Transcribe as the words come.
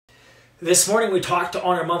This morning we talked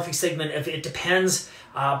on our monthly segment of It Depends,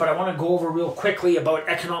 but I want to go over real quickly about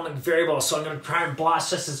economic variables, so I'm going to try and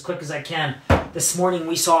blast just as quick as I can. This morning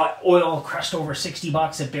we saw oil crushed over 60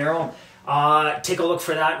 bucks a barrel. Take a look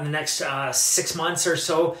for that in the next 6 months or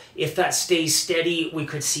so. If that stays steady, we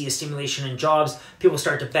could see a stimulation in jobs. People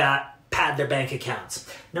start to pad their bank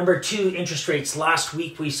accounts. Number two, interest rates. Last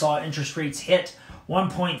week we saw interest rates hit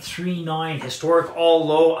 1.39, historic all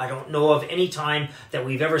low. I don't know of any time that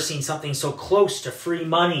we've ever seen something so close to free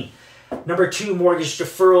money. Number two, mortgage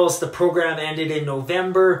deferrals. The program ended in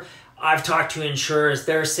November. I've talked to insurers.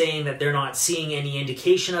 They're saying that they're not seeing any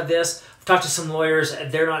indication of this. I've talked to some lawyers.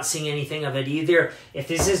 They're not seeing anything of it either. If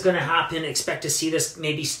this is going to happen, expect to see this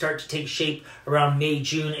maybe start to take shape around May,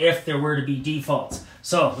 June, if there were to be defaults.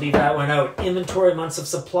 So leave that one out. Inventory, months of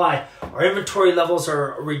supply. Our inventory levels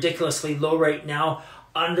are ridiculously low right now,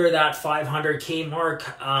 under that 500K mark.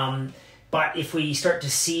 But if we start to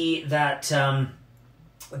see that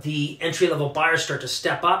the entry-level buyers start to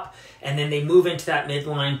step up and then they move into that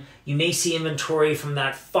midline, you may see inventory from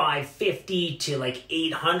that 550 to like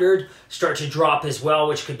 800 start to drop as well,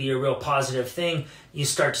 which could be a real positive thing. You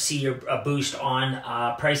start to see a boost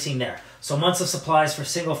on pricing there. So months of supplies for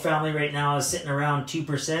single family right now is sitting around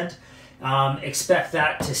 2%. Expect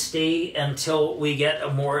that to stay until we get a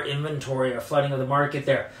more inventory or flooding of the market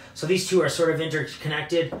there. So these two are sort of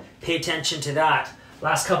interconnected. Pay attention to that.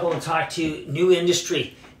 Last couple to talk to, new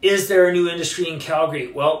industry. Is there a new industry in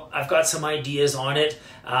Calgary? Well, I've got some ideas on it,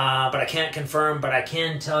 but I can't confirm, but I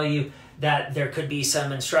can tell you that there could be some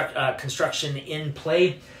construction in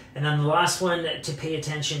play. And then the last one to pay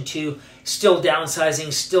attention to, still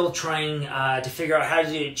downsizing, still trying to figure out how to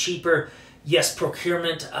do it cheaper. Yes,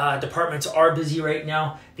 procurement departments are busy right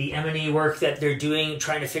now. The M&A work that they're doing,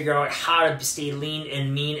 trying to figure out how to stay lean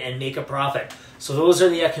and mean and make a profit. So those are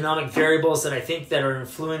the economic variables that I think that are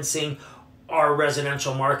influencing our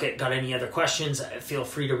residential market. Got any other questions? Feel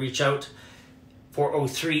free to reach out.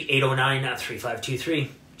 403-809-3523.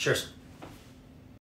 Cheers.